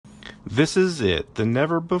This is it, the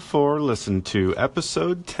never before listened to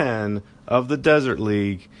episode 10 of the Desert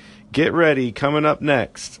League. Get ready, coming up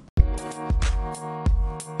next.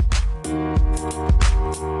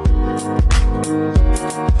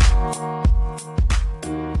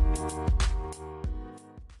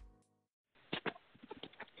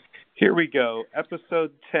 Here we go,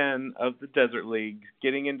 episode 10 of the Desert League,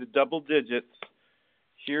 getting into double digits.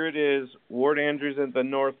 Here it is, Ward Andrews at the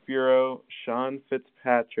North Bureau, Sean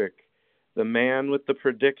Fitzpatrick, the man with the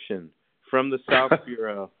prediction from the South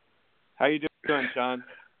Bureau. How you doing, Sean?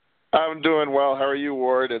 I'm doing well. How are you,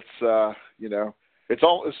 Ward? It's it's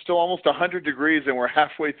still almost 100 degrees, and we're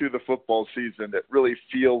halfway through the football season. It really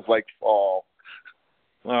feels like fall.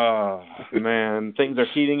 Oh man, things are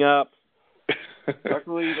heating up.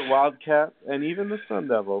 Luckily, the Wildcats and even the Sun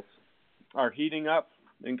Devils are heating up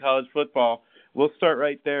in college football. We'll start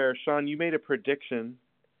right there. Sean, you made a prediction.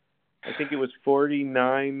 I think it was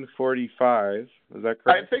 49-45. Is that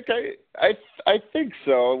correct? I think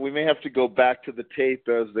so. We may have to go back to the tape,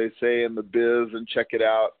 as they say in the biz, and check it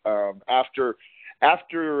out. After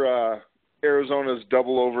Arizona's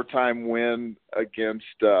double overtime win against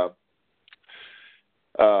now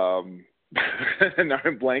I'm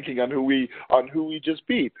blanking on who we just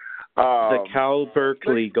beat. The Cal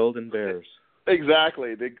Berkeley Golden Bears.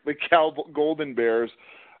 Exactly, the Cal Golden Bears.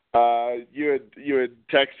 You had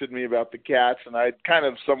texted me about the Cats, and I kind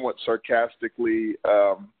of somewhat sarcastically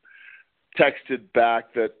texted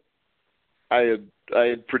back that I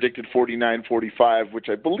had predicted 49-45, which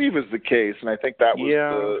I believe is the case, and I think that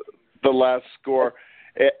was the last score.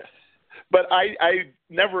 But I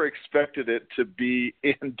never expected it to be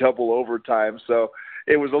in double overtime, so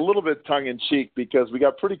it was a little bit tongue-in-cheek because we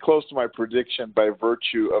got pretty close to my prediction by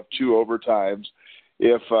virtue of two overtimes.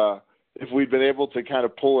 If we'd been able to kind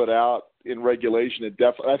of pull it out in regulation,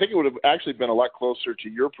 I think it would have actually been a lot closer to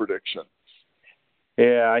your prediction.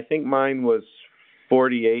 Yeah, I think mine was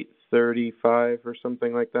 48-35 or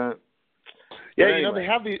something like that. Yeah, anyway.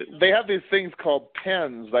 they have these things called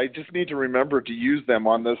pens. I just need to remember to use them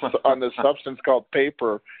on this substance called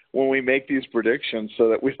paper when we make these predictions, so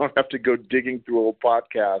that we don't have to go digging through old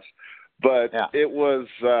podcasts. But It was,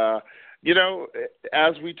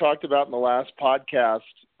 as we talked about in the last podcast,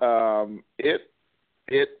 it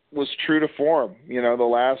was true to form. The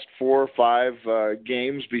last 4 or 5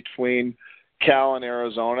 games between Cal and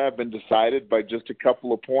Arizona have been decided by just a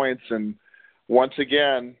couple of points, and once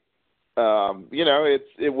again,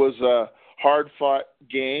 it was a hard-fought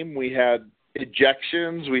game. We had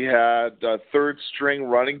ejections. We had a third-string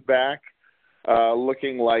running back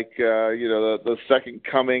looking like the second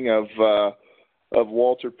coming of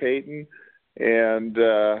Walter Payton, and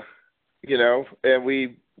and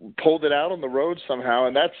we pulled it out on the road somehow,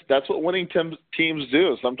 and that's what winning teams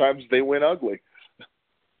do. Sometimes they win ugly.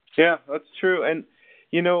 Yeah, that's true. And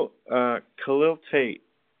Khalil Tate,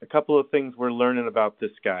 a couple of things we're learning about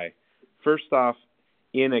this guy. First off,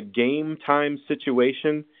 in a game-time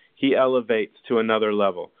situation, he elevates to another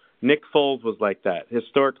level. Nick Foles was like that.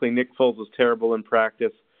 Historically, Nick Foles was terrible in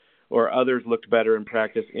practice, or others looked better in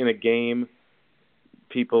practice. In a game,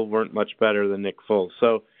 people weren't much better than Nick Foles.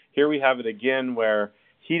 So here we have it again where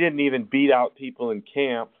he didn't even beat out people in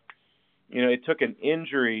camp. It took an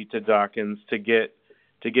injury to Dawkins to get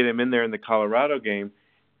him in there in the Colorado game,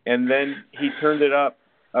 and then he turned it up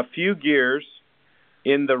a few gears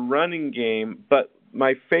in the running game. But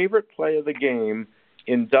my favorite play of the game,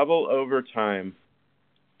 in double overtime,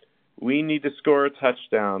 we need to score a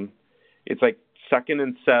touchdown. It's like 2nd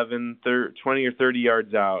and 7, 20 or 30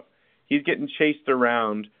 yards out. He's getting chased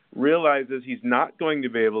around, realizes he's not going to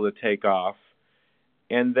be able to take off,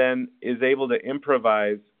 and then is able to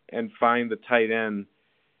improvise and find the tight end,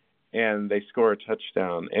 and they score a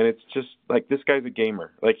touchdown. And it's just like, this guy's a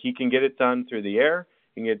gamer. Like, he can get it done through the air,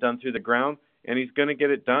 he can get it done through the ground, and he's going to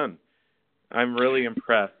get it done. I'm really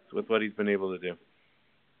impressed with what he's been able to do.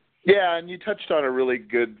 Yeah, and you touched on a really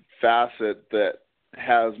good facet that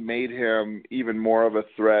has made him even more of a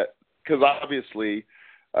threat, because obviously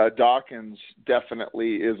Dawkins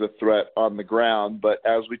definitely is a threat on the ground, but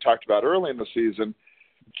as we talked about early in the season,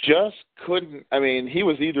 just couldn't. I mean, he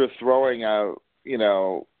was either throwing a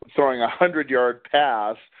 100-yard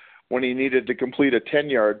pass when he needed to complete a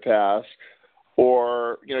 10-yard pass,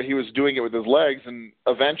 or he was doing it with his legs, and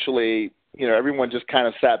eventually everyone just kind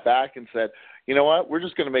of sat back and said, you know what, we're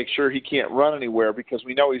just going to make sure he can't run anywhere, because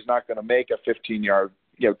we know he's not going to make a 15-yard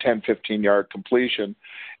 10-15-yard completion.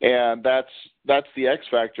 And that's the X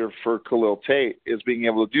factor for Khalil Tate, is being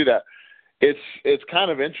able to do that. It's kind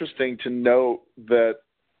of interesting to note that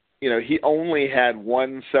he only had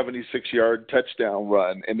one 76-yard touchdown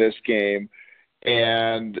run in this game,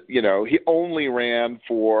 And, he only ran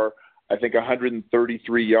for, I think,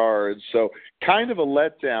 133 yards. So kind of a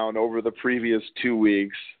letdown over the previous 2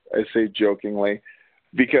 weeks, I say jokingly,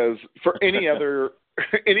 because for any other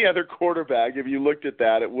quarterback, if you looked at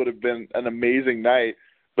that, it would have been an amazing night.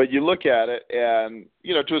 But you look at it and,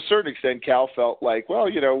 to a certain extent, Cal felt like, well,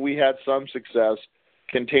 we had some success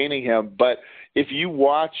containing him. But if you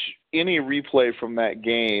watch any replay from that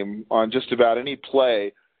game on just about any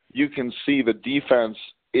play, you can see the defense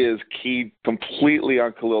is keyed completely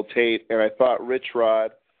on Khalil Tate. And I thought Rich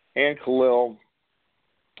Rod and Khalil,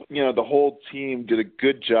 the whole team did a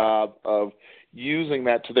good job of using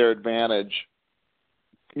that to their advantage,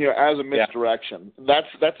 as a misdirection. Yeah.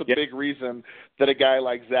 That's a big reason that a guy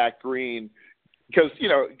like Zach Green, because,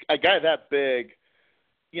 a guy that big,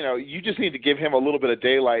 you just need to give him a little bit of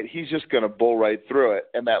daylight. He's just going to bull right through it.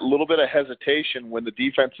 And that little bit of hesitation when the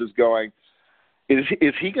defense is going, is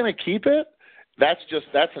he going to keep it? That's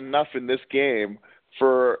enough in this game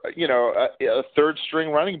for, a third string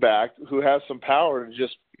running back who has some power to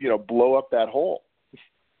just, blow up that hole.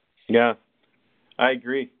 Yeah, I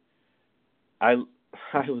agree. I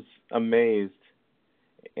was amazed.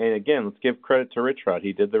 And again, let's give credit to Rich Rod.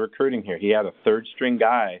 He did the recruiting here. He had a third string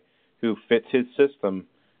guy who fits his system,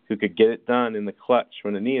 who could get it done in the clutch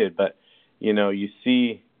when it needed. But, you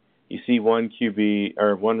see one QB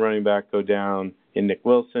or one running back go down in Nick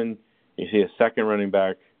Wilson. You see a second running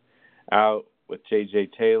back out with J.J.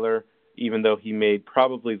 Taylor, even though he made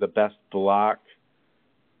probably the best block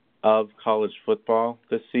of college football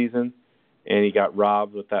this season, and he got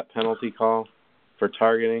robbed with that penalty call for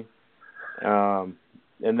targeting.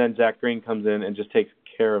 And then Zach Green comes in and just takes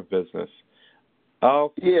care of business.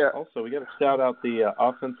 Also, we got to shout out the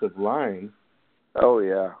offensive line. Oh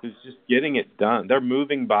yeah, who's just getting it done. They're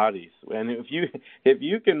moving bodies, and if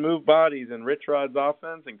you can move bodies in Rich Rod's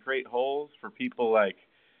offense and create holes for people like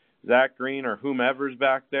Zach Green or whomever's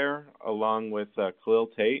back there, along with Khalil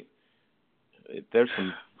Tate, there's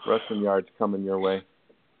some rushing yards coming your way.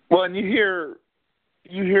 Well, and you hear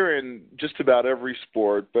in just about every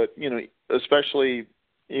sport, but especially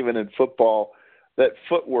even in football, that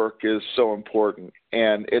footwork is so important.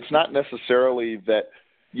 And it's not necessarily that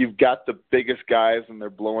you've got the biggest guys and they're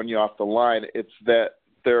blowing you off the line. It's that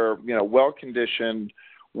they're, well-conditioned,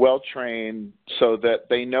 well-trained, so that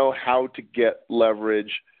they know how to get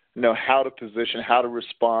leverage, know how to position, how to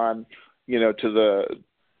respond, to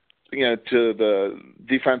the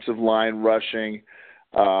defensive line rushing,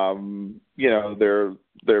 their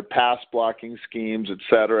pass blocking schemes, et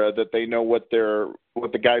cetera, that they know what the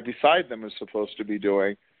guy beside them is supposed to be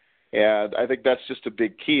doing. And I think that's just a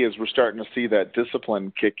big key as we're starting to see that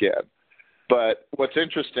discipline kick in. But what's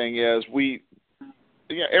interesting is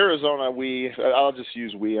Arizona, I'll just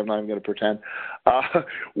use I'm not even going to pretend.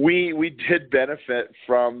 We did benefit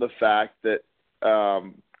from the fact that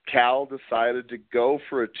Cal decided to go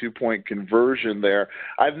for a 2-point conversion there.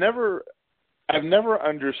 I've never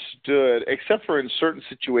understood, except for in certain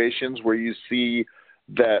situations where you see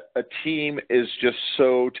that a team is just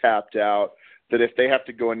so tapped out that if they have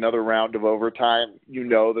to go another round of overtime,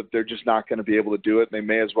 that they're just not going to be able to do it, and they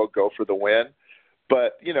may as well go for the win.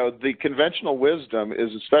 But, the conventional wisdom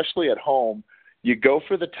is, especially at home, you go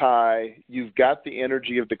for the tie, you've got the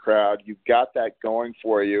energy of the crowd, you've got that going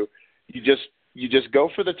for you. You just go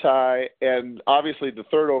for the tie, and obviously the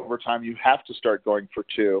third overtime you have to start going for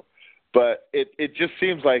 2. But it just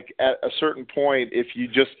seems like at a certain point, if you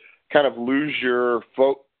just kind of lose your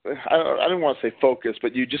I don't want to say focus,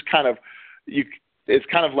 but you just kind of it's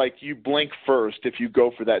kind of like you blink first if you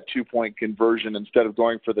go for that 2-point conversion instead of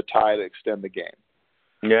going for the tie to extend the game.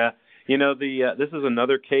 Yeah, this is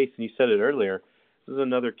another case, and you said it earlier. This is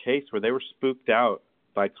another case where they were spooked out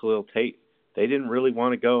by Khalil Tate. They didn't really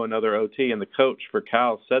want to go another OT, and the coach for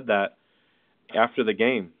Cal said that after the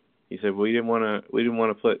game. He said we didn't want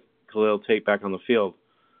to put Khalil Tate back on the field.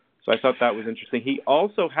 So I thought that was interesting. He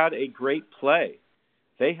also had a great play.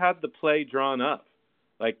 They had the play drawn up.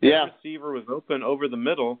 Like, the receiver was open over the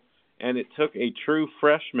middle, and it took a true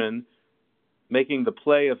freshman making the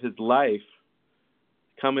play of his life,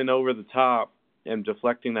 coming over the top and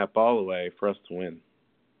deflecting that ball away for us to win.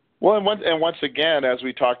 Well, and once again, as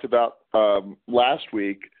we talked about last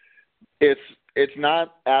week, it's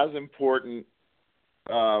not as important,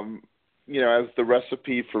 as the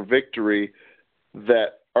recipe for victory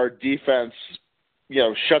that our defense,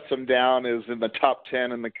 shuts them down, is in the top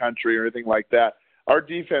 10 in the country or anything like that. Our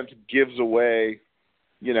defense gives away,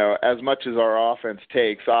 as much as our offense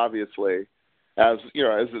takes, obviously, as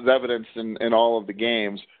is evidenced in all of the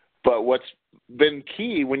games. But what's been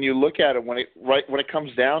key when you look at it, when it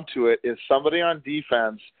comes down to it, is somebody on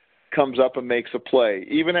defense comes up and makes a play,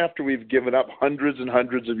 even after we've given up hundreds and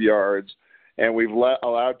hundreds of yards and we've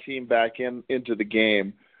allowed team back into the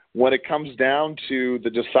game, when it comes down to the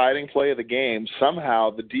deciding play of the game, somehow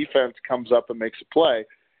the defense comes up and makes a play.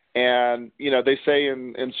 And, they say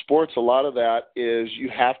in sports, a lot of that is you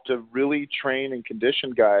have to really train and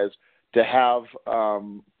condition guys to have,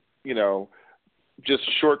 just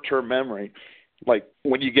short-term memory. Like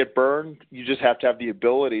when you get burned, you just have to have the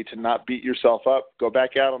ability to not beat yourself up, go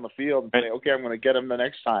back out on the field and say, okay, I'm going to get him the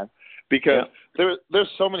next time. Because there's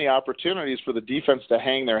so many opportunities for the defense to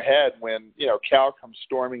hang their head when, Cal comes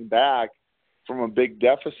storming back from a big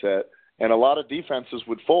deficit, and a lot of defenses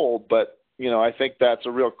would fold. But, I think that's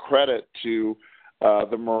a real credit to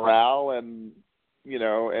the morale and,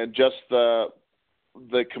 and just the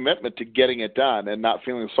commitment to getting it done and not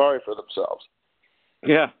feeling sorry for themselves.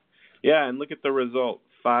 Yeah. Yeah, and look at the result,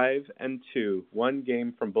 5-2, one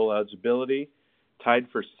game from bowl eligibility, tied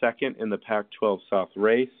for second in the Pac-12 South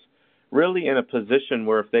race, really in a position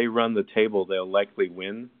where if they run the table, they'll likely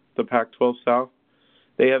win the Pac-12 South.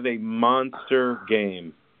 They have a monster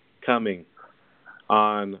game coming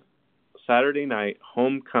on Saturday night,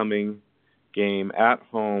 homecoming game at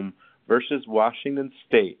home versus Washington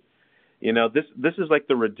State. This is like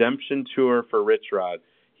the redemption tour for Rich Rod.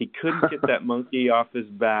 He couldn't get that monkey off his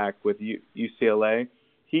back with UCLA.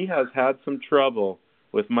 He has had some trouble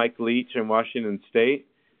with Mike Leach and Washington State.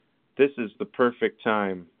 This is the perfect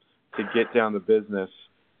time to get down to business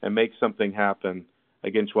and make something happen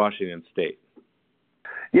against Washington State.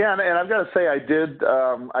 Yeah, and I've got to say, I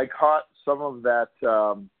caught some of that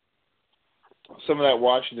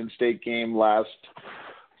Washington State game last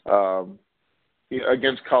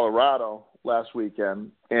against Colorado last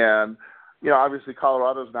weekend, and obviously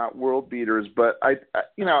Colorado's not world beaters, but I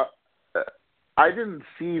didn't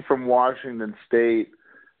see from Washington State,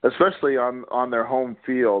 especially on their home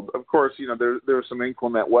field. Of course, there was some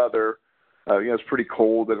inclement weather. It's pretty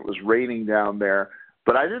cold and it was raining down there,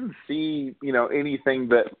 but I didn't see anything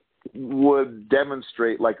that would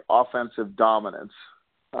demonstrate like offensive dominance.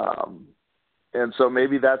 And so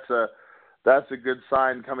maybe that's a good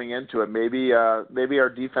sign coming into it. Maybe our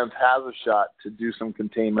defense has a shot to do some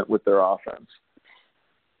containment with their offense.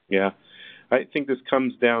 Yeah. I think this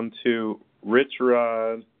comes down to Rich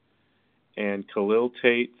Rod and Khalil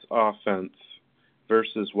Tate's offense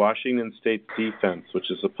versus Washington State's defense, which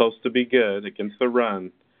is supposed to be good against the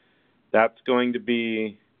run. That's going to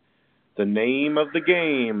be the name of the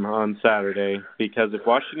game on Saturday, because if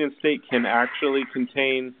Washington State can actually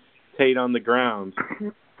contain Tate on the ground,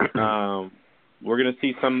 we're going to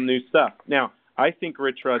see some new stuff. Now, I think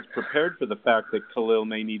Rich Rod's prepared for the fact that Khalil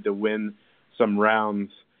may need to win some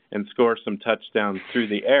rounds and score some touchdowns through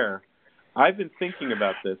the air. I've been thinking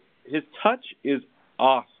about this. His touch is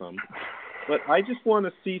awesome, but I just want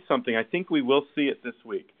to see something. I think we will see it this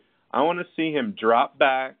week. I want to see him drop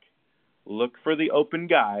back, look for the open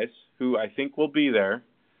guys, who I think will be there,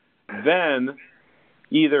 then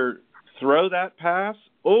either throw that pass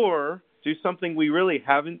or do something we really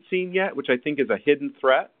haven't seen yet, which I think is a hidden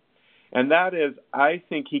threat, and that is I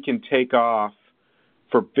think he can take off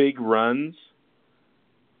for big runs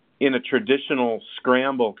in a traditional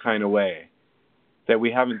scramble kind of way that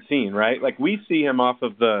we haven't seen, right? Like we see him off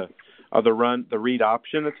of the read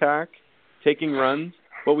option attack, taking runs.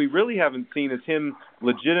 What we really haven't seen is him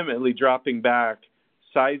legitimately dropping back,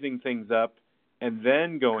 sizing things up, and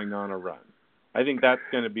then going on a run. I think that's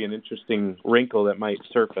going to be an interesting wrinkle that might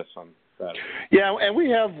surface on that. Yeah, and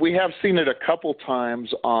we have seen it a couple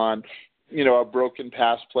times on, a broken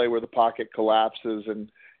pass play where the pocket collapses,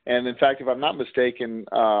 and in fact, if I'm not mistaken,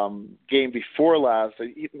 game before last,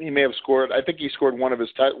 he may have scored. I think he scored one of his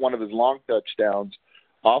long touchdowns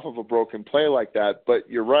off of a broken play like that. But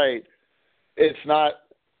you're right, it's not.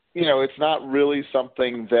 It's not really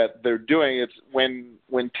something that they're doing. It's when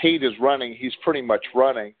Tate is running, he's pretty much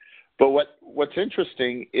running. But what's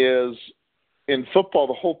interesting is in football,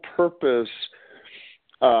 the whole purpose,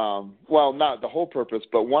 not the whole purpose,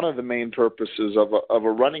 but one of the main purposes of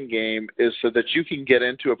a running game is so that you can get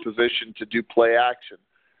into a position to do play action.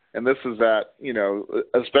 And this is at,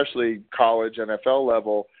 especially college, NFL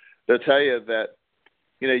level, they'll tell you that,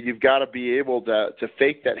 you've got to be able to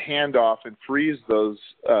fake that handoff and freeze those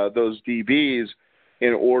DBs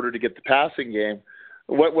in order to get the passing game.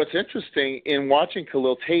 What's interesting in watching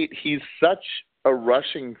Khalil Tate, he's such a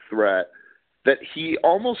rushing threat that he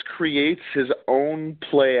almost creates his own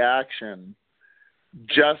play action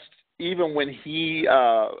just even when he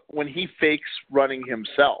fakes running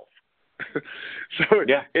himself. So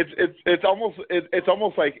yeah. It's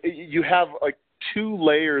almost like you have like two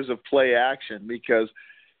layers of play action, because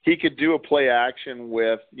he could do a play action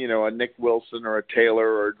with, a Nick Wilson or a Taylor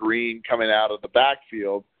or a Green coming out of the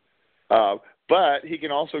backfield. But he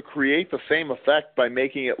can also create the same effect by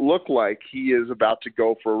making it look like he is about to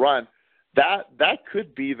go for a run. That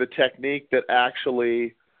could be the technique that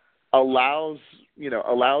actually allows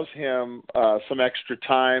him some extra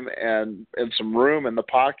time and some room in the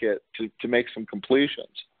pocket to make some completions.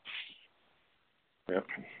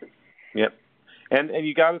 Yep. And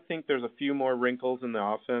you got to think there's a few more wrinkles in the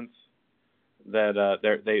offense that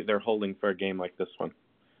they're holding for a game like this one.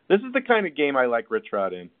 This is the kind of game I like Rich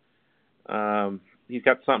Rod in. He's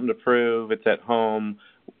got something to prove. It's at home.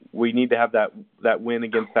 We need to have that win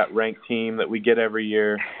against that ranked team that we get every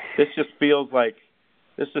year. This just feels like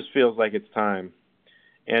it's time,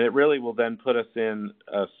 and it really will then put us in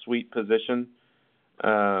a sweet position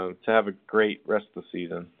to have a great rest of the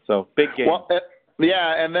season. So big game. Well,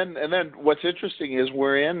 yeah, and then what's interesting is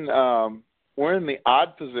we're in the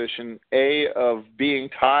odd position of being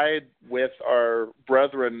tied with our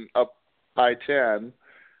brethren up I-10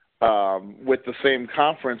 with the same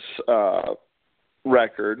conference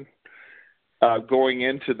record going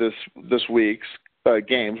into this week's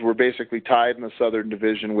games. We're basically tied in the Southern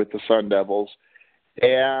Division with the Sun Devils.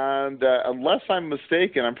 And unless I'm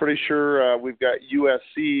mistaken, I'm pretty sure we've got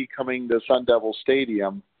USC coming to Sun Devil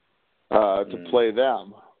Stadium to play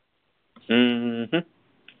them. Mm-hmm.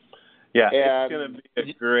 Yeah, it's going to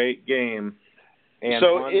be a great game, and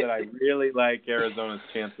one that I really like Arizona's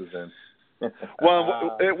chances in.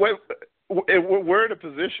 Well, we're in a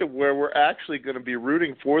position where we're actually going to be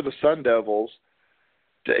rooting for the Sun Devils,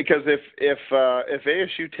 because if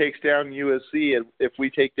ASU takes down USC and if we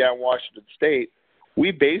take down Washington State,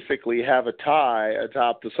 we basically have a tie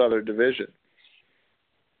atop the Southern Division.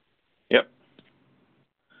 Yep.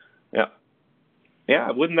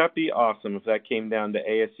 Yeah, wouldn't that be awesome if that came down to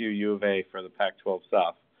ASU U of A for the Pac-12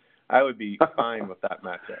 South? I would be fine with that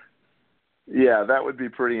matchup. Yeah, that would be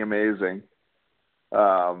pretty amazing.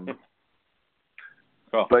 Cool.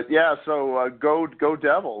 But yeah, so go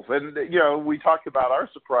Devils. And we talked about our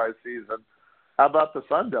surprise season. How about the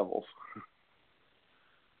Sun Devils?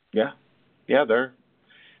 Yeah,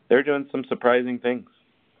 they're doing some surprising things.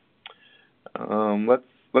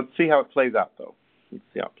 Let's see how it plays out, though. Let's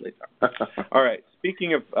see how it plays out. All right.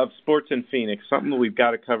 Speaking of sports in Phoenix, something that we've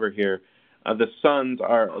got to cover here. The Suns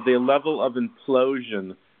the level of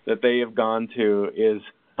implosion that they have gone to is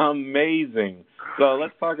amazing. So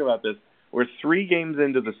let's talk about this. We're 3 games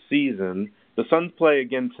into the season. The Suns play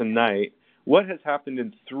again tonight. What has happened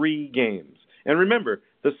in 3 games? And remember,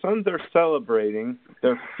 the Suns are celebrating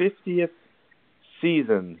their 50th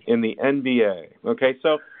season in the NBA. Okay,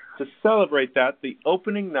 so to celebrate that, the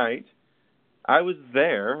opening night, I was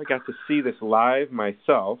there. I got to see this live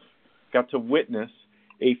myself. Got to witness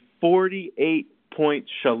a 48-point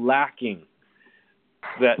shellacking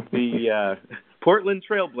that the Portland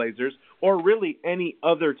Trailblazers, or really any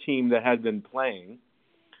other team that had been playing,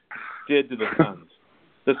 did to the Suns.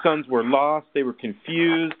 The Suns were lost. They were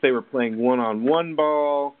confused. They were playing one-on-one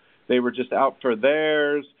ball. They were just out for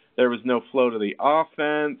theirs. There was no flow to the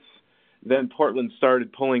offense. Then Portland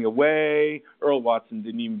started pulling away. Earl Watson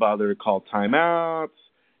didn't even bother to call timeouts.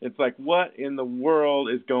 It's like, what in the world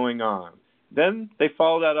is going on? Then they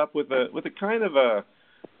follow that up with a kind of a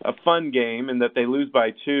fun game in that they lose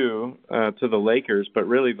by 2 to the Lakers, but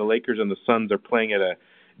really the Lakers and the Suns are playing at a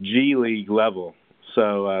G League level.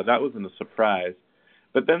 So that wasn't a surprise.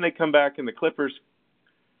 But then they come back and the Clippers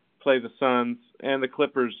play the Suns, and the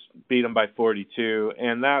Clippers beat them by 42,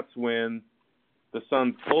 and that's when the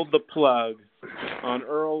Suns pulled the plug on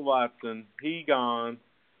Earl Watson. He gone.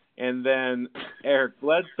 And then Eric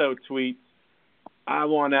Bledsoe tweets, "I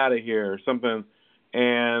want out of here," or something.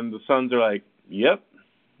 And the Suns are like, "Yep,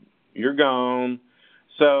 you're gone."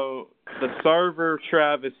 So the Sarver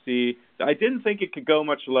travesty, I didn't think it could go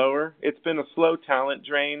much lower. It's been a slow talent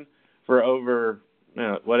drain for over,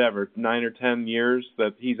 9 or 10 years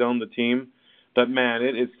that he's owned the team. But, man,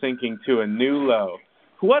 it is sinking to a new low.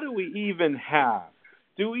 What do we even have?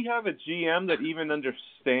 Do we have a GM that even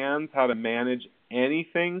understands how to manage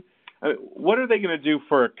anything? I mean, what are they going to do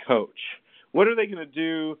for a coach? What are they going to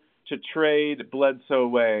do to trade Bledsoe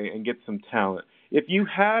away and get some talent? If you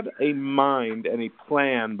had a mind and a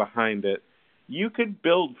plan behind it, you could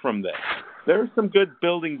build from this. There are some good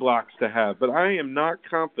building blocks to have, but I am not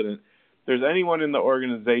confident there's anyone in the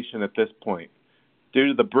organization at this point, due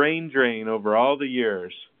to the brain drain over all the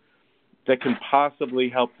years, that can possibly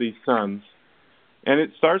help these Suns. And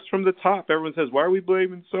it starts from the top. Everyone says, why are we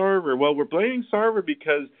blaming Sarver? Well, we're blaming Sarver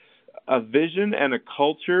because a vision and a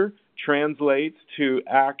culture translates to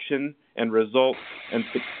action and results and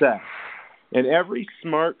success. And every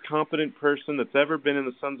smart, competent person that's ever been in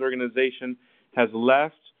the Suns organization has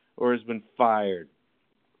left or has been fired.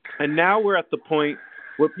 And now we're at the point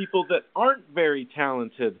where people that aren't very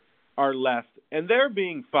talented are left, and they're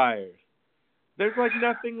being fired. There's like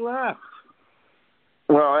nothing left.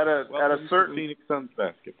 Well, at a certain Phoenix Suns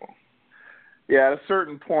basketball. Yeah, at a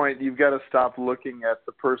certain point, you've got to stop looking at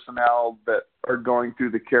the personnel that are going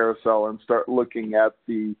through the carousel and start looking at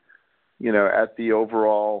the, at the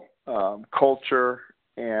overall culture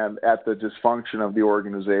and at the dysfunction of the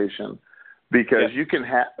organization, because you can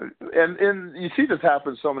have, and you see this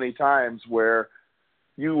happen so many times where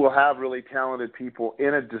you will have really talented people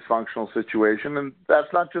in a dysfunctional situation, and that's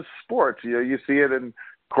not just sports. You see it in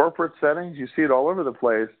corporate settings, you see it all over the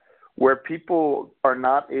place, where people are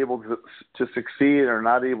not able to succeed or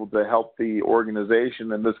not able to help the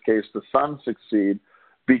organization, in this case the Suns, succeed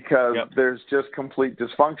because there's just complete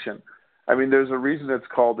dysfunction. I mean, there's a reason it's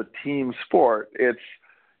called a team sport. It's,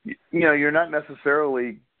 you're not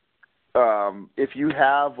necessarily, if you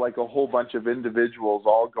have like a whole bunch of individuals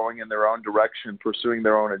all going in their own direction, pursuing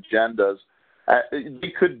their own agendas,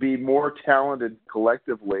 they could be more talented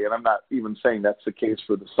collectively, and I'm not even saying that's the case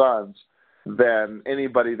for the Suns, than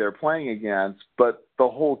anybody they're playing against. But the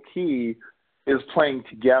whole key is playing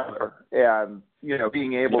together and,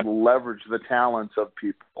 being able to leverage the talents of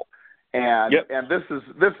people. And and this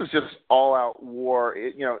is just all out war,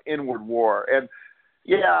 inward war. And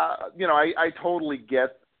I totally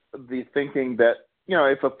get the thinking that,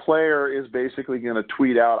 if a player is basically going to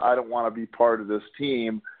tweet out, I don't want to be part of this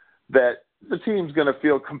team, that the team's going to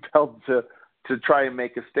feel compelled to try and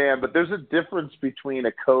make a stand. But there's a difference between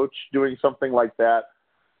a coach doing something like that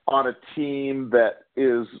on a team that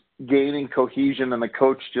is gaining cohesion and the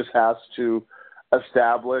coach just has to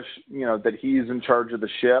establish, that he's in charge of the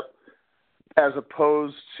ship, as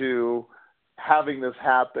opposed to having this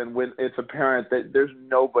happen when it's apparent that there's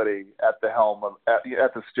nobody at the helm at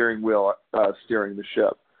the steering wheel steering the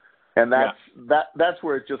ship. And that's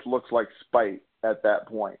where it just looks like spite at that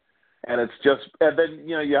point. And it's just, and then,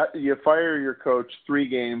 you fire your coach 3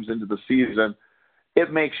 games into the season.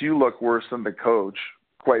 It makes you look worse than the coach,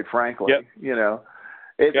 quite frankly.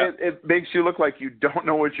 It makes you look like you don't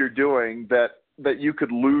know what you're doing, that you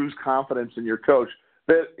could lose confidence in your coach.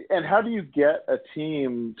 And how do you get a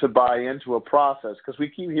team to buy into a process? Because we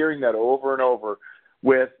keep hearing that over and over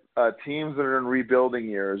with teams that are in rebuilding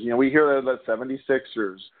years. We hear that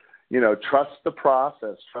 76ers, trust the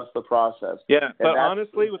process. Yeah, but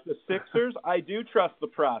honestly, with the Sixers, I do trust the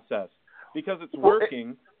process because it's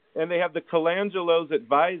working, and they have the Colangelos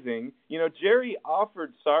advising. Jerry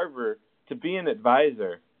offered Sarver to be an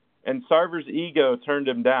advisor, and Sarver's ego turned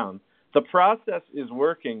him down. The process is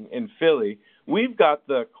working in Philly. We've got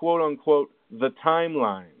the quote-unquote the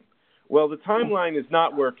timeline. Well, the timeline is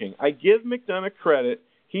not working. I give McDonough credit.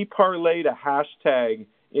 He parlayed a hashtag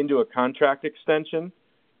into a contract extension.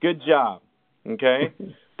 Good job, okay?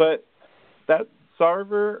 But that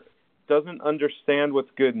Sarver doesn't understand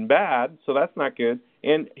what's good and bad, so that's not good.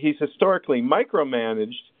 And he's historically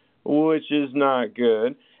micromanaged, which is not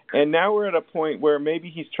good. And now we're at a point where maybe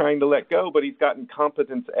he's trying to let go, but he's got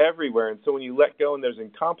incompetence everywhere. And so when you let go and there's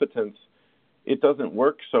incompetence, it doesn't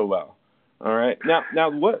work so well. All right.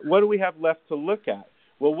 Now what do we have left to look at?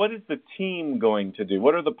 Well, what is the team going to do?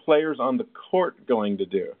 What are the players on the court going to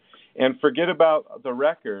do? And forget about the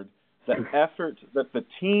record. The effort that the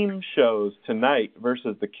team shows tonight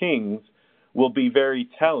versus the Kings will be very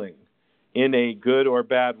telling in a good or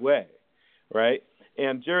bad way, right?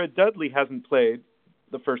 And Jared Dudley hasn't played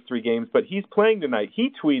the first 3 games, but he's playing tonight.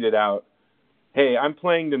 He tweeted out, hey, I'm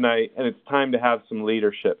playing tonight, and it's time to have some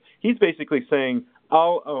leadership. He's basically saying,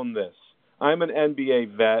 I'll own this. I'm an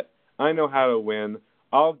NBA vet. I know how to win.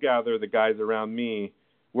 I'll gather the guys around me.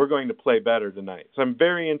 We're going to play better tonight. So I'm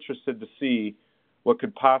very interested to see what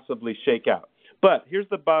could possibly shake out. But here's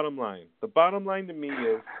the bottom line. The bottom line to me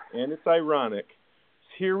is, and it's ironic,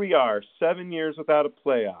 here we are, 7 years without a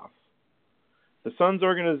playoff. The Suns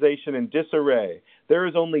organization in disarray. There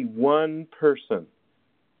is only one person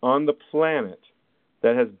on the planet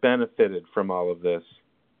that has benefited from all of this,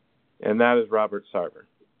 and that is Robert Sarver.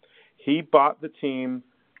 He bought the team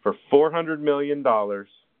for $400 million.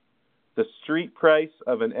 The street price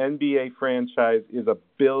of an NBA franchise is $1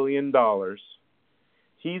 billion.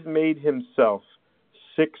 He's made himself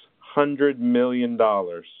 $600 million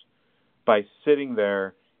by sitting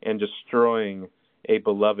there and destroying a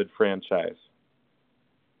beloved franchise.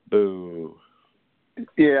 Boo.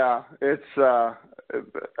 Yeah, it's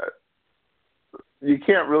you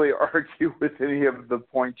can't really argue with any of the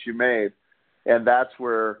points you made, and that's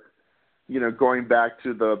where, going back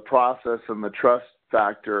to the process and the trust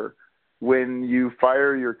factor, when you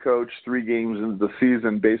fire your coach 3 games into the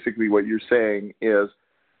season, basically what you're saying is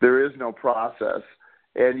there is no process.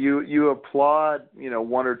 And you applaud,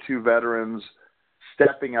 1 or 2 veterans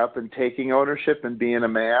stepping up and taking ownership and being a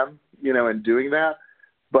man, and doing that.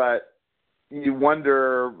 But you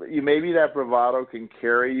wonder, maybe that bravado can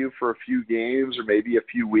carry you for a few games or maybe a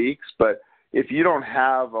few weeks. But if you don't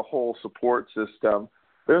have a whole support system,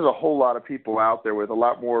 there's a whole lot of people out there with a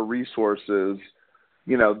lot more resources,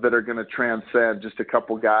 that are going to transcend just a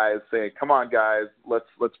couple guys saying, "Come on, guys,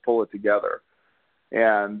 let's pull it together."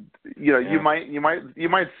 And you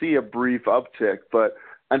might see a brief uptick, but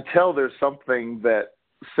until there's something that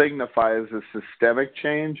signifies a systemic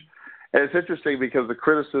change. And it's interesting because the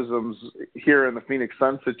criticisms here in the Phoenix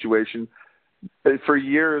Suns situation, for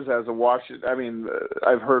years as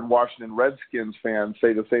I've heard Washington Redskins fans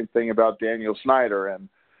say the same thing about Daniel Snyder and,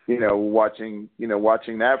 watching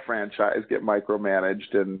that franchise get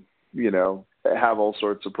micromanaged and, have all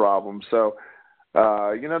sorts of problems. So,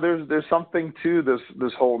 there's something to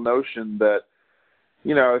this whole notion that,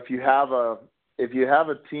 if you have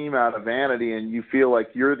a team out of vanity and you feel like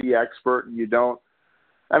you're the expert and you don't,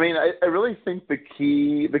 I really think the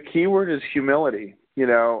key word is humility.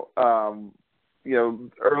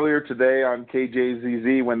 Earlier today on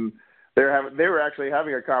KJZZ when they were actually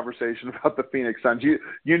having a conversation about the Phoenix Suns.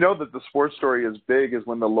 You know that the sports story is big is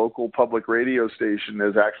when the local public radio station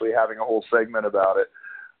is actually having a whole segment about it.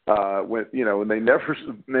 When they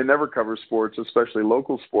never cover sports, especially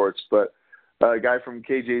local sports, but a guy from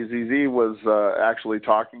KJZZ was actually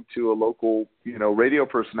talking to a local, radio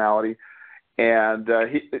personality, and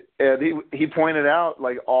he pointed out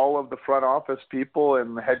like all of the front office people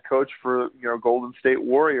and the head coach for Golden State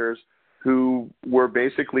Warriors who were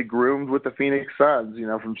basically groomed with the Phoenix Suns,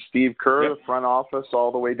 from Steve Kerr, the front office,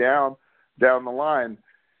 all the way down the line,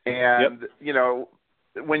 and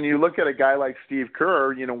when you look at a guy like Steve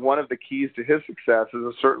Kerr, one of the keys to his success is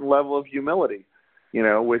a certain level of humility,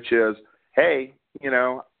 which is, hey,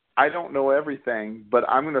 I don't know everything, but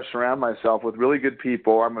I'm going to surround myself with really good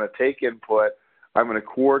people. I'm going to take input. I'm going to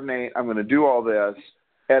coordinate. I'm going to do all this.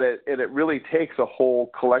 And it really takes a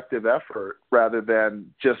whole collective effort rather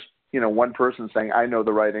than just, one person saying, I know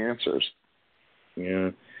the right answers.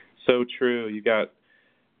 Yeah, so true. You got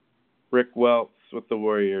Rick Welts with the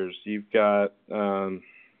Warriors. You've got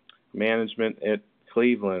management at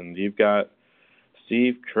Cleveland. You've got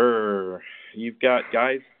Steve Kerr. You've got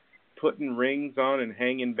guys putting rings on and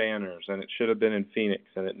hanging banners, and it should have been in Phoenix,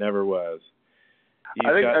 and it never was.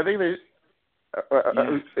 I think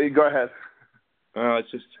they. Go ahead.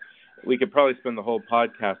 It's just we could probably spend the whole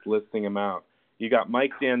podcast listing them out. You got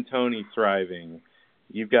Mike D'Antoni thriving.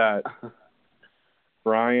 You've got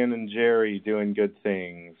Brian and Jerry doing good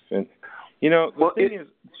things, and the thing is,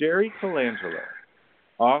 Jerry Colangelo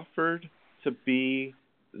offered to be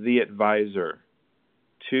the advisor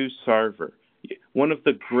to Sarver, one of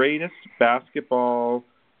the greatest basketball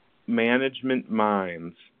management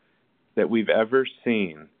minds that we've ever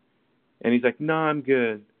seen. And he's like, no, I'm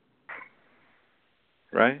good.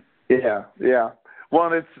 Right? Yeah.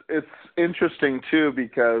 Well, and it's interesting, too,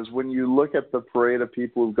 because when you look at the parade of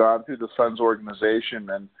people who've gone through the Suns organization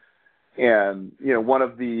and one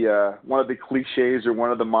of the cliches or one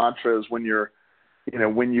of the mantras when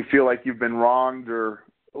when you feel like you've been wronged or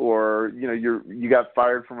you got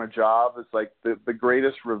fired from a job, it's like the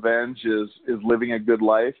greatest revenge is living a good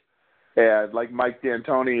life. And like Mike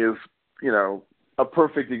D'Antoni is, a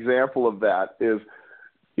perfect example of that is,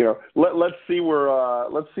 let's see where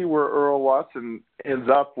Earl Watson ends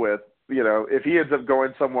up with, if he ends up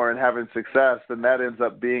going somewhere and having success, then that ends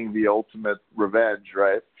up being the ultimate revenge,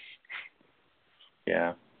 right?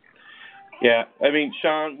 Yeah.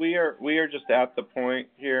 Sean, we are just at the point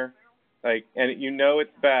here. Like, and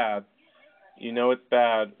it's bad. It's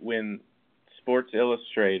bad when Sports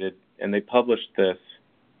Illustrated, and they published this,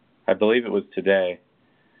 I believe it was today.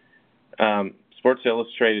 Sports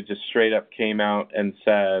Illustrated just straight up came out and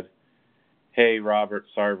said, hey, Robert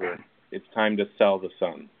Sarver, it's time to sell the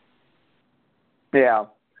Suns. Yeah.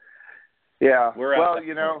 Well,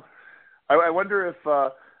 I wonder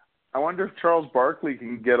if Charles Barkley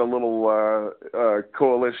can get a little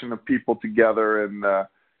coalition of people together and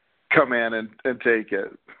come in and take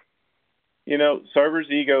it. Sarver's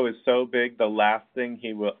ego is so big, the last thing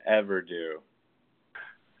he will ever do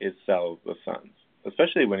is sell the Suns,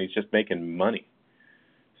 especially when he's just making money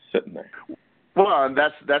sitting there. Well, and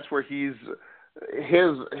that's where his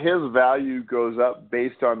value goes up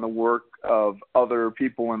based on the work of other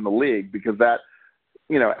people in the league, because that,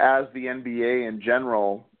 as the NBA in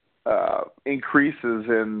general increases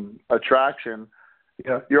in attraction,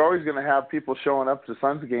 Yeah, you're always going to have people showing up to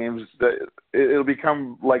Suns games. That it'll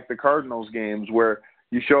become like the Cardinals games where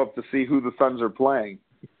you show up to see who the Suns are playing.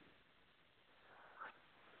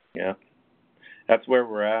 Yeah, that's where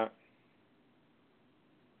we're at.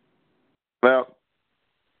 Well,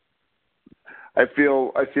 I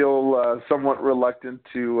feel somewhat reluctant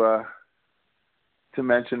to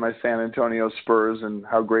mention my San Antonio Spurs and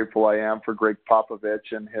how grateful I am for Greg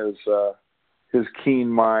Popovich and his keen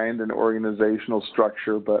mind and organizational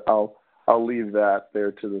structure, but I'll leave that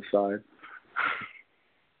there to the side.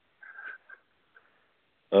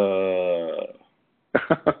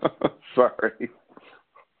 Sorry.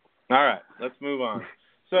 All right, let's move on.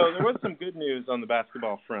 So there was some good news on the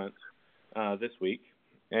basketball front this week,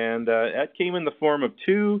 and that came in the form of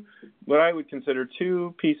what I would consider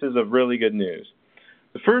two pieces of really good news.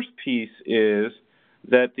 The first piece is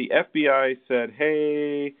that the FBI said,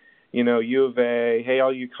 hey, U of A, hey,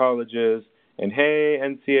 all you colleges, and hey,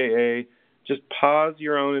 NCAA, just pause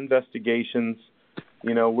your own investigations.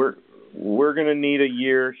 We're going to need a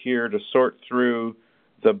year here to sort through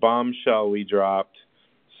the bombshell we dropped.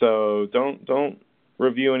 So don't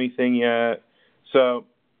review anything yet. So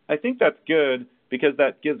I think that's good because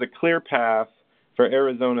that gives a clear path for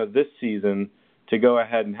Arizona this season to go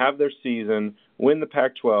ahead and have their season, win the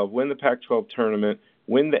Pac-12, win the Pac-12 tournament,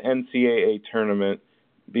 win the NCAA tournament,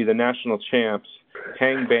 be the national champs,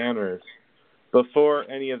 hang banners before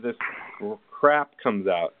any of this crap comes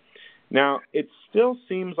out. Now, it still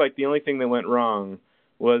seems like the only thing that went wrong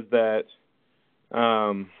was that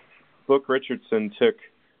Book Richardson took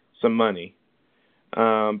some money.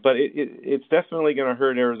 But it's definitely going to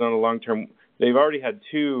hurt Arizona long term. They've already had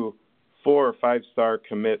 2 4 or 5-star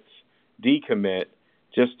commits decommit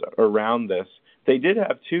just around this. They did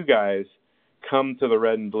have 2 guys come to the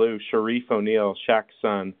red and blue, Sharif O'Neal, Shaq's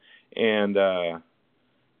son, and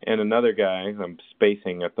another guy, I'm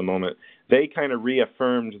spacing at the moment. They kind of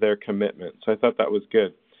reaffirmed their commitment, so I thought that was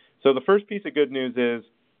good. So the first piece of good news is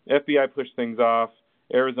FBI pushed things off.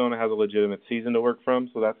 Arizona has a legitimate season to work from,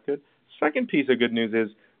 so that's good. Second piece of good news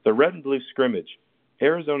is the red and blue scrimmage.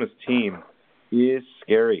 Arizona's team is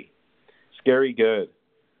scary good.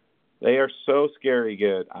 They are so scary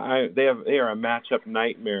good. They are a matchup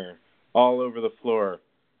nightmare all over the floor.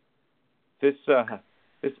 This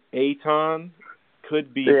Aton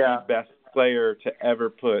could be the best player to ever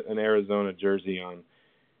put an Arizona jersey on.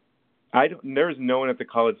 There's no one at the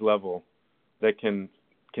college level that can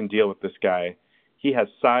deal with this guy. He has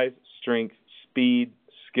size, strength, speed,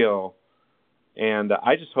 skill, and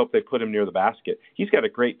I just hope they put him near the basket. He's got a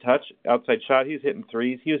great touch, outside shot. He's hitting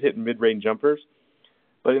threes. He was hitting mid-range jumpers.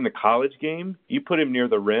 But in the college game, you put him near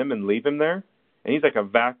the rim and leave him there, and he's like a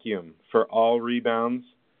vacuum for all rebounds,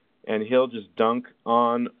 and he'll just dunk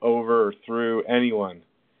on, over, or through anyone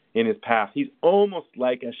in his path. He's almost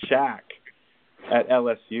like a Shaq at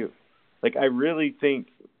LSU. Like, I really think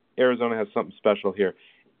Arizona has something special here.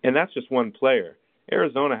 And that's just one player.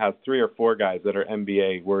 Arizona has 3 or 4 guys that are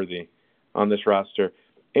NBA worthy on this roster.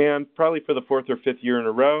 And probably for the 4th or 5th year in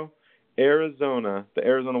a row, the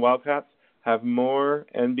Arizona Wildcats, have more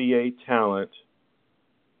NBA talent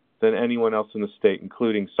than anyone else in the state,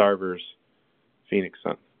 including Sarver's Phoenix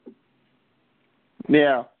Suns.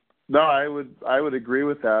 Yeah. No, I would agree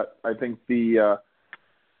with that. I think the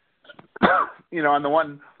on the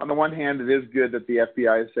one hand, it is good that the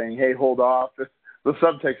FBI is saying, "Hey, hold off." The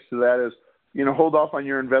subtext to that is, hold off on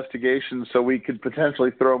your investigation so we could potentially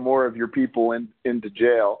throw more of your people into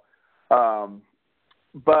jail.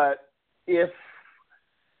 But if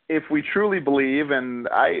we truly believe, and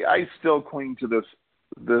I still cling to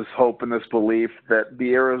this hope and this belief that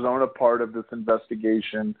the Arizona part of this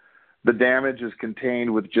investigation, the damage is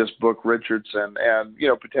contained with just Book Richardson and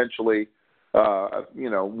potentially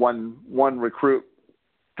one recruit,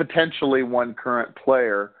 potentially one current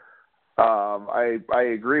player. I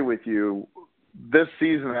agree with you. This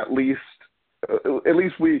season, at least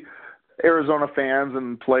we Arizona fans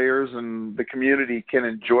and players and the community can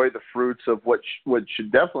enjoy the fruits of what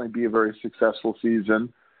should definitely be a very successful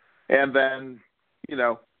season. And then,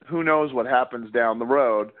 who knows what happens down the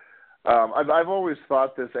road. I've always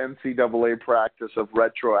thought this NCAA practice of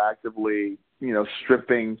retroactively,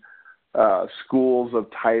 stripping schools of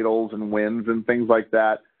titles and wins and things like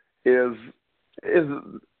that is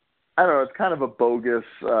I don't know, it's kind of a bogus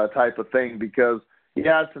type of thing because,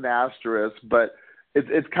 it's an asterisk, but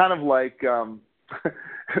it's kind of like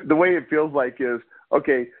the way it feels like is,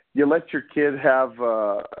 okay, you let your kid have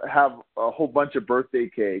a whole bunch of birthday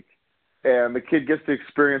cake, and the kid gets to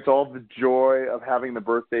experience all the joy of having the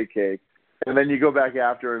birthday cake, and then you go back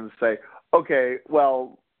after and say, okay,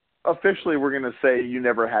 well, officially we're going to say you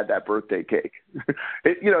never had that birthday cake.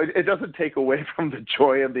 It doesn't take away from the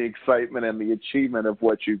joy and the excitement and the achievement of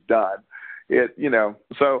what you've done.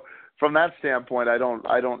 So from that standpoint, I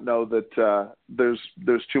don't know that there's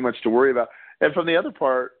too much to worry about. And from the other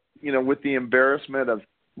part, with the embarrassment of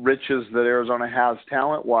riches that Arizona has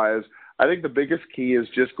talent-wise, I think the biggest key is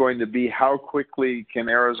just going to be how quickly can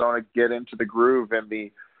Arizona get into the groove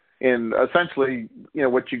in essentially,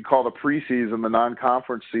 what you'd call the preseason, the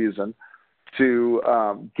non-conference season, to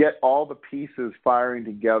get all the pieces firing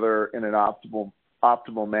together in an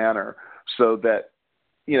optimal manner, so that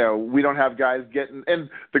we don't have guys getting. And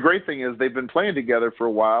the great thing is they've been playing together for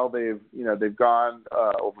a while. They've gone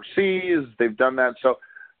overseas. They've done that. So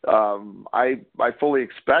I fully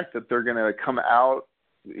expect that they're going to come out.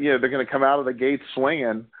 They're going to come out of the gate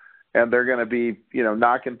swinging, and they're going to be,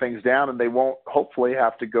 knocking things down, and they won't hopefully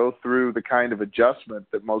have to go through the kind of adjustment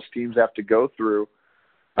that most teams have to go through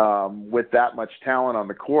with that much talent on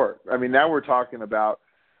the court. I mean, now we're talking about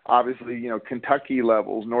obviously, Kentucky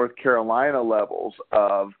levels, North Carolina levels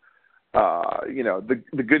of,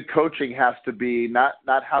 the good coaching has to be not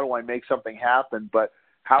how do I make something happen, but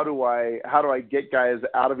how do I get guys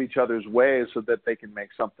out of each other's way so that they can make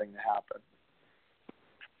something happen.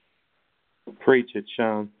 Preach it,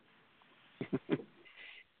 Sean.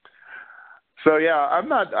 So yeah, I'm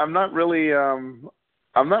not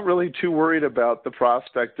really too worried about the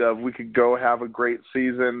prospect of we could go have a great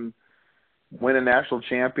season, win a national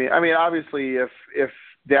champion. I mean, obviously, if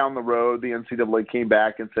down the road the NCAA came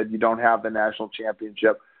back and said you don't have the national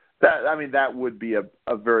championship, that would be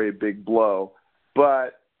a very big blow.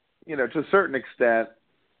 But to a certain extent,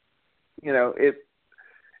 it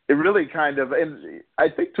really kind of, and I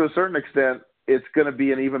think to a certain extent, it's going to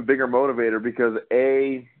be an even bigger motivator because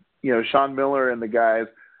Sean Miller and the guys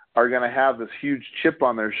are going to have this huge chip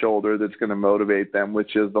on their shoulder that's going to motivate them,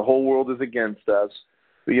 which is the whole world is against us.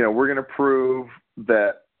 We're going to prove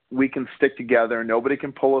that we can stick together. Nobody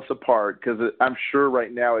can pull us apart, because I'm sure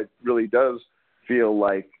right now it really does feel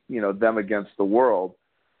like, them against the world.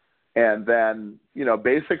 And then,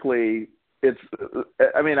 basically it's,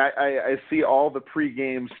 I see all the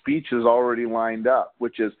pregame speeches already lined up,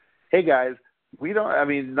 which is, hey guys, you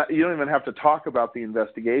don't even have to talk about the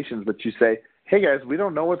investigations, but you say, hey guys, we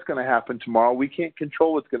don't know what's going to happen tomorrow. We can't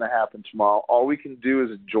control what's going to happen tomorrow. All we can do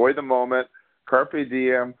is enjoy the moment, carpe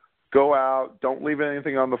diem, go out, don't leave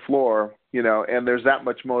anything on the floor, and there's that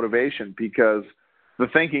much motivation, because the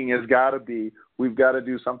thinking has got to be, we've got to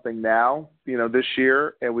do something now, this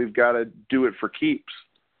year, and we've got to do it for keeps.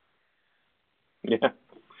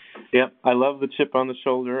 Yeah. I love the chip on the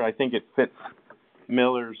shoulder. I think it fits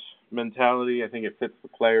Miller's mentality. I think it fits the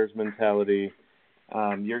players' mentality.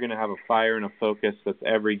 You're going to have a fire and a focus that's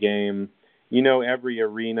every game. Every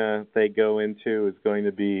arena they go into is going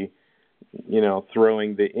to be,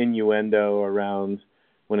 throwing the innuendo around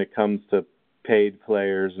when it comes to paid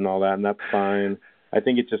players and all that, and that's fine. I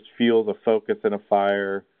think it just fuels a focus and a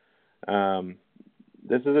fire.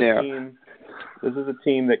 This is a team. This is a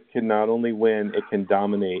team that can not only win, it can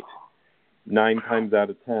dominate 9 times out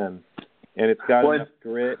of 10, and it's got enough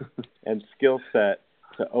grit and skill set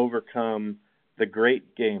to overcome the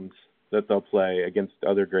great games that they'll play against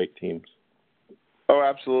other great teams. Oh,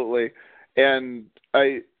 absolutely. And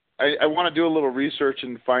I want to do a little research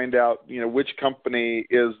and find out, which company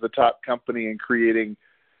is the top company in creating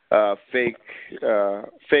fake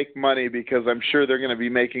money, because I'm sure they're going to be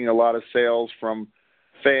making a lot of sales from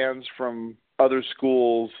fans from other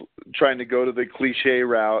schools trying to go to the cliche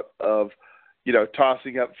route of,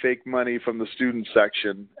 tossing up fake money from the student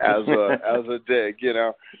section as a dig,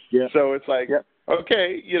 Yeah. So it's like,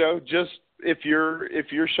 okay, just if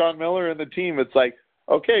you're Sean Miller and the team, it's like,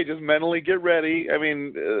 okay, just mentally get ready. I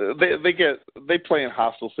mean, they play in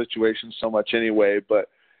hostile situations so much anyway, but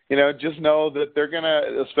just know that they're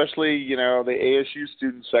gonna, especially the ASU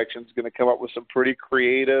student section is gonna come up with some pretty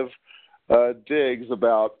creative digs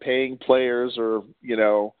about paying players or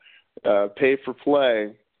pay for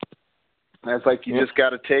play. And it's like you just got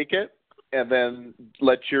to take it and then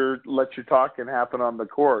let your talking happen on the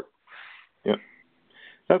court. Yeah,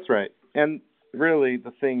 that's right. And really,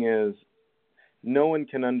 the thing is, no one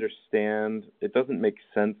can understand. It doesn't make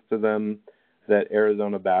sense to them that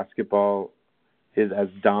Arizona basketball is as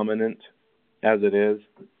dominant as it is.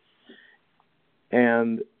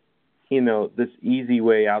 And, this easy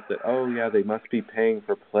way out that, oh, yeah, they must be paying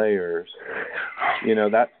for players,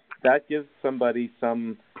 that gives somebody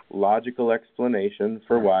some logical explanation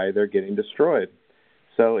for why they're getting destroyed.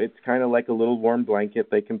 So it's kind of like a little warm blanket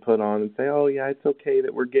they can put on and say, oh, yeah, it's okay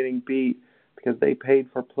that we're getting beat because they paid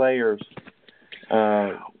for players.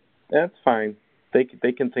 That's fine.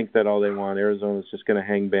 they can think that all they want. Arizona's just going to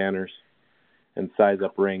hang banners and size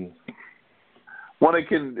up rings. Well, it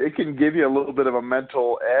can give you a little bit of a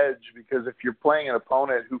mental edge, because if you're playing an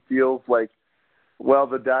opponent who feels like, well,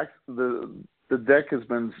 the deck has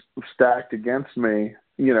been stacked against me,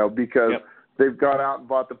 because they've gone out and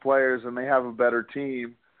bought the players and they have a better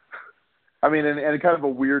team. I mean, in kind of a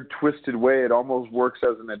weird, twisted way, it almost works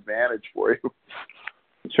as an advantage for you.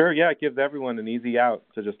 Sure, yeah, it gives everyone an easy out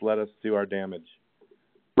to just let us do our damage.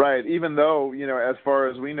 Right, even though, as far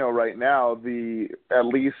as we know right now, at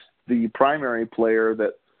least the primary player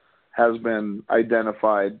that has been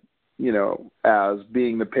identified, as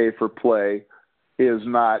being the pay-for-play is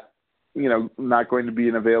not going to be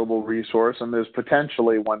an available resource, and there's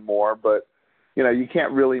potentially one more, but, you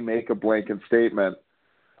can't really make a blanket statement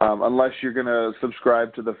unless you're going to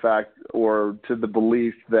subscribe to the fact or to the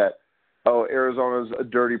belief that, Arizona's a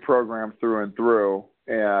dirty program through and through,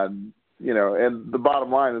 and the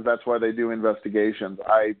bottom line is that's why they do investigations.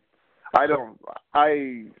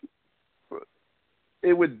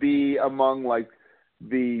 It would be among like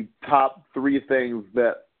the top 3 things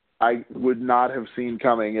that I would not have seen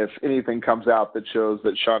coming if anything comes out that shows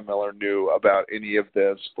that Sean Miller knew about any of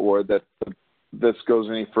this, or that this goes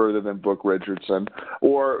any further than Book Richardson,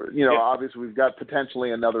 or, obviously we've got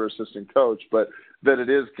potentially another assistant coach, but that it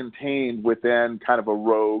is contained within kind of a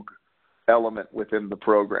rogue element within the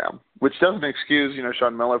program, which doesn't excuse,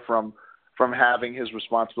 Sean Miller from having his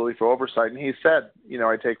responsibility for oversight. And he said,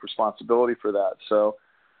 I take responsibility for that. So,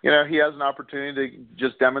 he has an opportunity to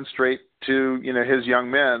just demonstrate to, his young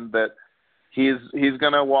men that he's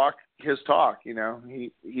going to walk his talk.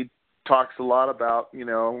 He talks a lot about,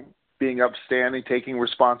 being upstanding, taking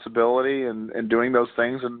responsibility and doing those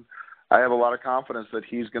things. And I have a lot of confidence that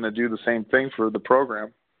he's going to do the same thing for the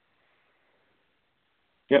program.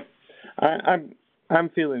 Yep. I'm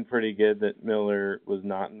feeling pretty good that Miller was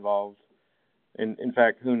not involved. In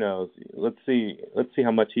fact, who knows? Let's see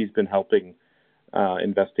how much he's been helping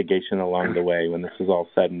investigation along the way when this is all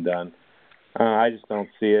said and done. I just don't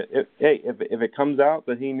see it. If it comes out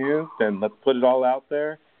that he knew, then let's put it all out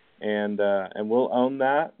there, and we'll own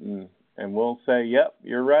that, and we'll say, yep,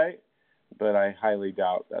 you're right. But I highly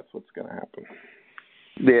doubt that's what's going to happen.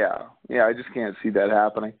 Yeah, I just can't see that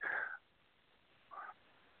happening.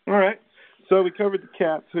 All right. So we covered the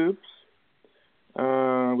Cats hoops.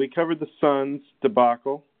 We covered the Suns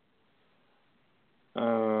debacle.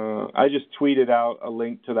 I just tweeted out a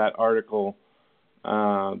link to that article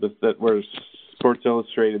that where Sports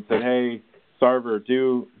Illustrated said, "Hey, Sarver,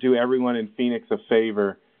 do everyone in Phoenix a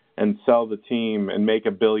favor and sell the team and make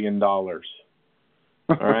 $1 billion." All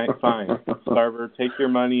right, fine. Sarver, take your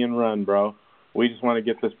money and run, bro. We just want to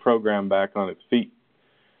get this program back on its feet.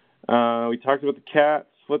 We talked about the Cats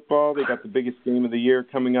football. They got the biggest game of the year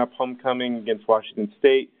coming up, homecoming against Washington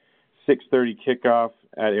State, 6:30 kickoff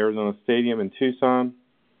at Arizona Stadium in Tucson.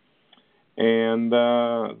 And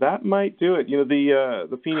that might do it.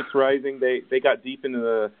 The Phoenix Rising, they got deep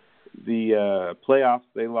into the playoffs.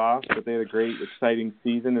 They lost, but they had a great, exciting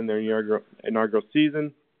season in their inaugural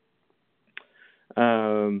season.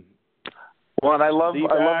 And I love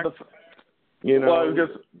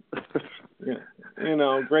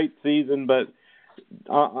great season, but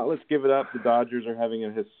let's give it up. The Dodgers are having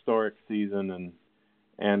a historic season,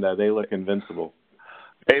 and they look invincible.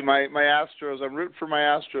 Hey, my Astros. I'm rooting for my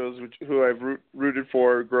Astros, who I've rooted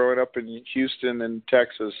for growing up in Houston and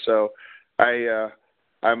Texas. So I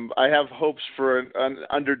have hopes for an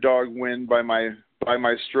underdog win by my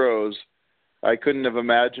Stros. I couldn't have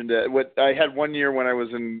imagined it. I had one year when I was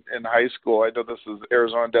in high school. I know this is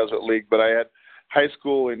Arizona Desert League, but I had high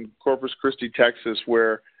school in Corpus Christi, Texas,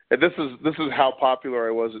 where and this is how popular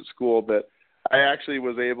I was at school, that I actually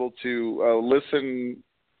was able to listen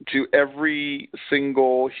to every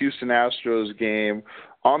single Houston Astros game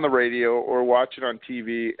on the radio or watch it on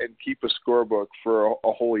TV and keep a scorebook for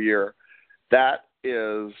a whole year. That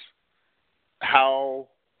is how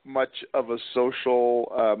much of a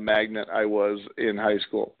social magnet I was in high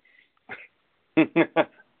school.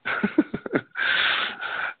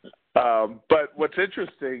 But what's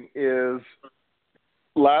interesting is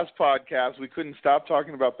last podcast we couldn't stop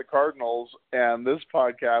talking about the Cardinals, and this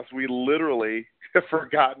podcast we literally have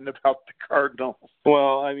forgotten about the Cardinals.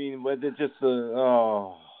 Well, I mean, it just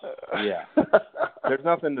yeah. There's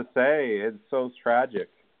nothing to say. It's so tragic.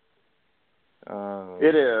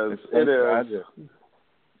 It is. It's so tragic.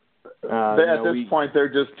 At this point, they're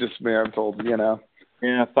just dismantled.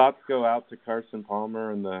 Yeah, thoughts go out to Carson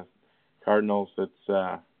Palmer and the Cardinals.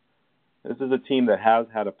 This is a team that has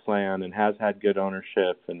had a plan and has had good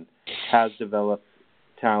ownership and has developed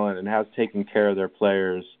talent and has taken care of their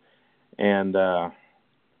players. And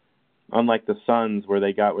unlike the Suns, where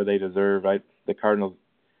they got where they deserve, the Cardinals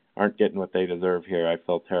aren't getting what they deserve here. I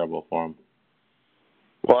felt terrible for them.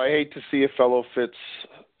 Well, I hate to see a fellow Fitz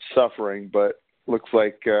suffering, but looks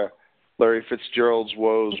like Larry Fitzgerald's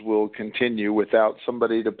woes will continue without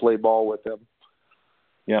somebody to play ball with him.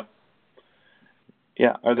 Yep.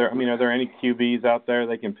 Yeah. Are there any QBs out there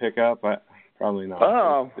they can pick up? Probably not.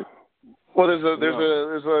 Well, there's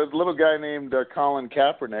a little guy named Colin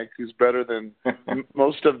Kaepernick who's better than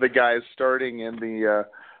most of the guys starting in the.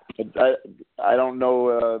 I don't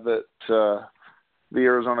know that the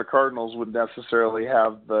Arizona Cardinals would necessarily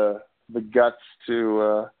have the guts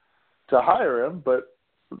to hire him, but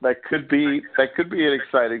that could be an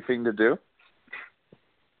exciting thing to do.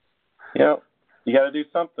 Yeah, you got to do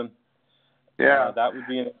something. Yeah, that would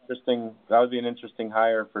be an interesting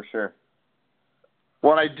hire for sure.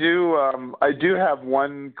 Well, I do have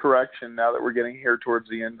one correction now that we're getting here towards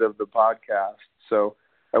the end of the podcast. So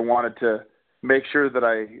I wanted to make sure that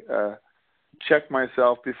I check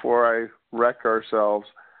myself before I wreck ourselves.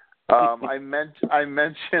 I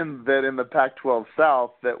mentioned that in the Pac-12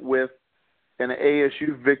 South that with an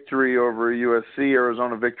ASU victory over USC,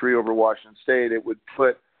 Arizona victory over Washington State, it would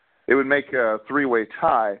make a three-way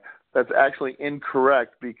tie. That's actually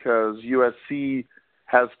incorrect because USC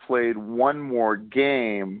has played one more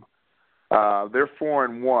game. They're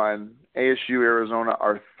 4-1. ASU, Arizona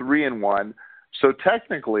are 3-1. So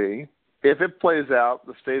technically, if it plays out,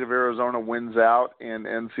 the state of Arizona wins out in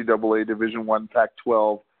NCAA Division I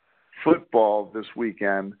Pac-12 football this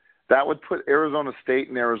weekend. That would put Arizona State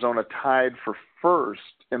and Arizona tied for first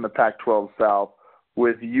in the Pac-12 South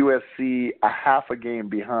with USC a half a game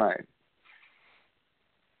behind.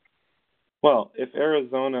 Well, if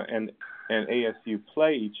Arizona and ASU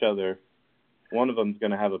play each other, one of them's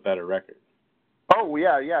going to have a better record. Oh,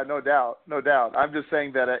 yeah, no doubt. I'm just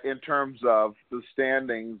saying that in terms of the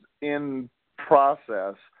standings in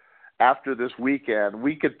process after this weekend,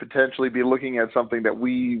 we could potentially be looking at something that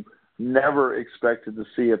we never expected to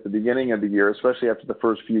see at the beginning of the year, especially after the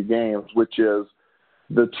first few games, which is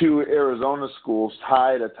the two Arizona schools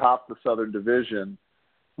tied atop the Southern Division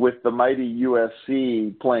with the mighty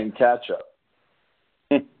USC playing catch-up.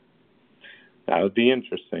 That would be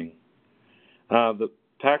interesting. The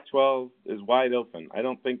Pac-12 is wide open. I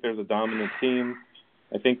don't think there's a dominant team.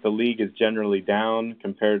 I think the league is generally down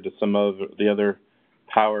compared to some of the other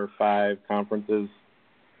Power 5 conferences.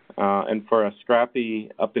 And for a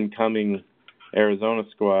scrappy, up-and-coming Arizona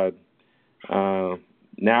squad,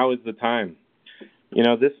 now is the time. You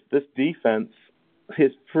know, this defense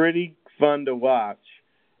is pretty fun to watch,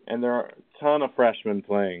 and there are a ton of freshmen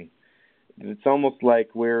playing. It's almost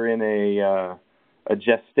like we're in a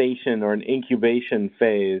gestation or an incubation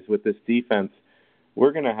phase with this defense.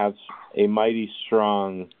 We're going to have a mighty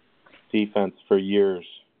strong defense for years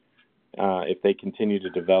if they continue to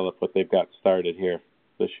develop what they've got started here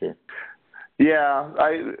this year. Yeah,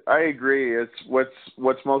 I agree. It's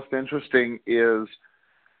what's most interesting is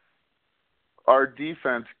our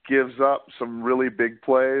defense gives up some really big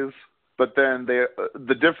plays, but then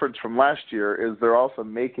the difference from last year is they're also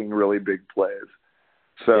making really big plays.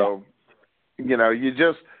 So, you know, you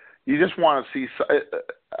just want to see.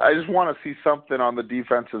 I just want to see something on the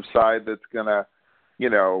defensive side that's gonna,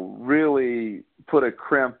 you know, really put a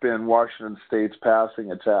crimp in Washington State's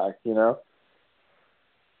passing attack. You know.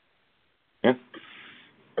 Yeah.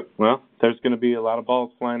 Well, there's going to be a lot of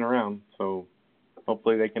balls flying around, so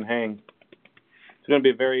hopefully they can hang. It's going to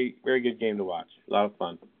be a very, very good game to watch. A lot of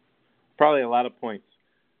fun. Probably a lot of points.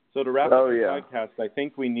 So to wrap up the podcast, I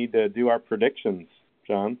think we need to do our predictions,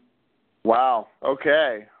 John. Wow.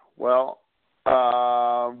 Okay. Well,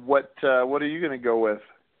 what are you going to go with?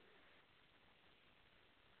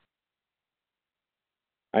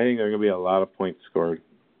 I think there are going to be a lot of points scored.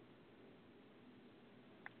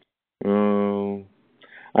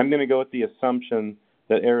 I'm going to go with the assumption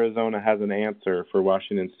that Arizona has an answer for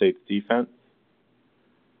Washington State's defense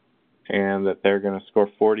and that they're going to score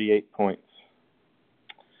 48 points.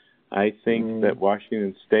 I think that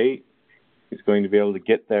Washington State is going to be able to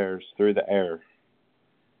get theirs through the air.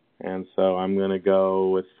 And so I'm going to go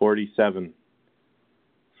with 47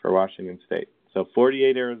 for Washington State. So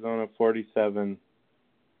 48 Arizona, 47.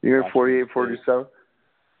 You're 48, 47?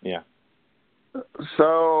 Yeah.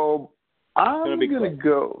 So I'm going to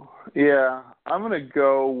go. Yeah, I'm going to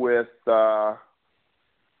go with. I'm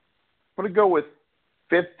going to go with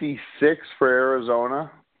 56 for Arizona,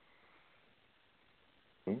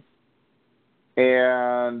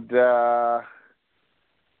 and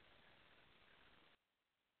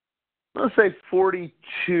let's say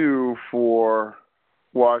 42 for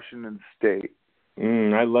Washington State.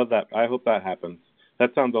 I love that. I hope that happens.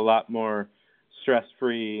 That sounds a lot more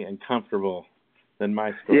stress-free and comfortable than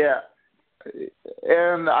my story. Yeah,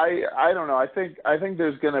 and I don't know. I think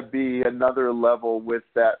there's going to be another level with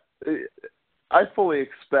that. I fully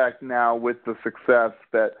expect now with the success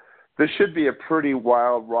that this should be a pretty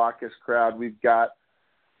wild, raucous crowd. We've got,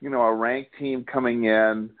 a ranked team coming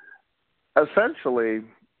in, essentially,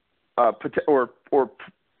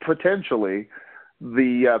 potentially,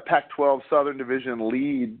 the Pac-12 Southern Division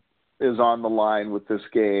lead is on the line with this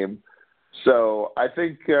game. So I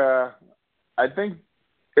think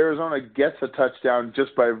Arizona gets a touchdown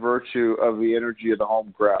just by virtue of the energy of the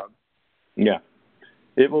home crowd. Yeah.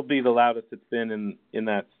 It will be the loudest it's been in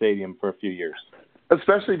that stadium for a few years.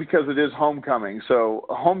 Especially because it is homecoming. So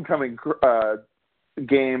a homecoming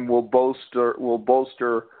game will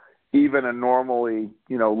bolster even a normally,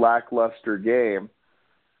 lackluster game.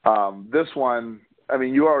 This one, I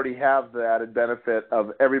mean, you already have the added benefit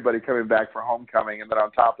of everybody coming back for homecoming, and then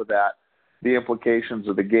on top of that, the implications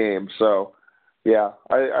of the game. So, yeah,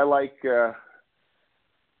 I like.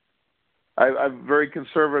 I'm very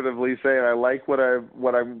conservatively saying I like what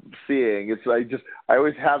I'm seeing. I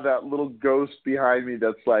always have that little ghost behind me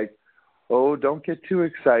that's like, oh, don't get too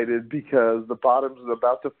excited because the bottom's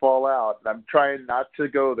about to fall out. And I'm trying not to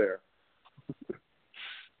go there.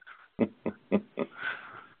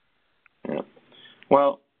 Yeah.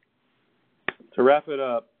 Well, to wrap it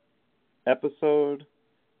up, episode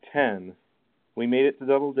 10, we made it to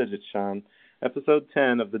double digits, Sean. Episode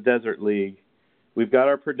 10 of the Desert League. We've got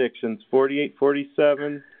our predictions,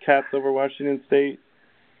 48-47, Cats over Washington State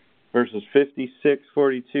versus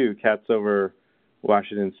 56-42, Cats over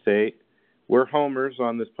Washington State. We're homers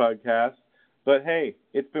on this podcast, but hey,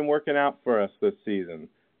 it's been working out for us this season.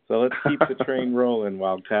 So let's keep the train rolling,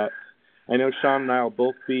 Wildcats. I know Sean and I will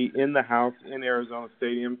both be in the house in Arizona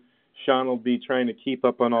Stadium. Sean will be trying to keep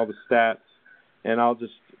up on all the stats, and I'll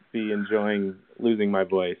just be enjoying losing my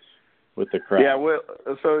voice with the crowd. Yeah, well,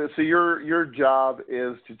 so your job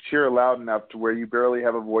is to cheer loud enough to where you barely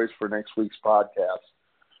have a voice for next week's podcast.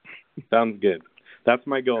 Sounds good. That's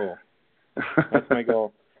my goal. That's my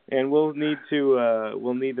goal. And we'll need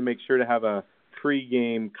to make sure to have a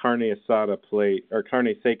pre-game carne asada plate or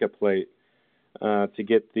carne seca plate to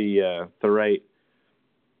get the right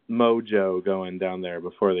mojo going down there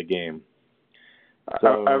before the game.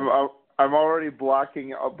 So, I'm already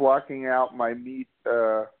blocking out my meat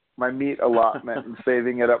allotment and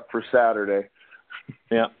saving it up for Saturday.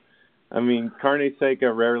 Yeah, I mean carne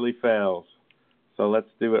seca rarely fails, so let's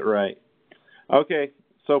do it right. Okay.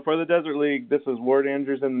 So for the Desert League, this is Ward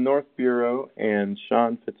Andrews in the North Bureau and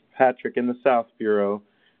Sean Fitzpatrick in the South Bureau.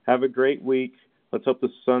 Have a great week. Let's hope the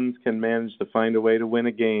Suns can manage to find a way to win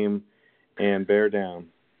a game and bear down.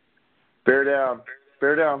 Bear down.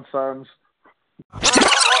 Bear down, Suns.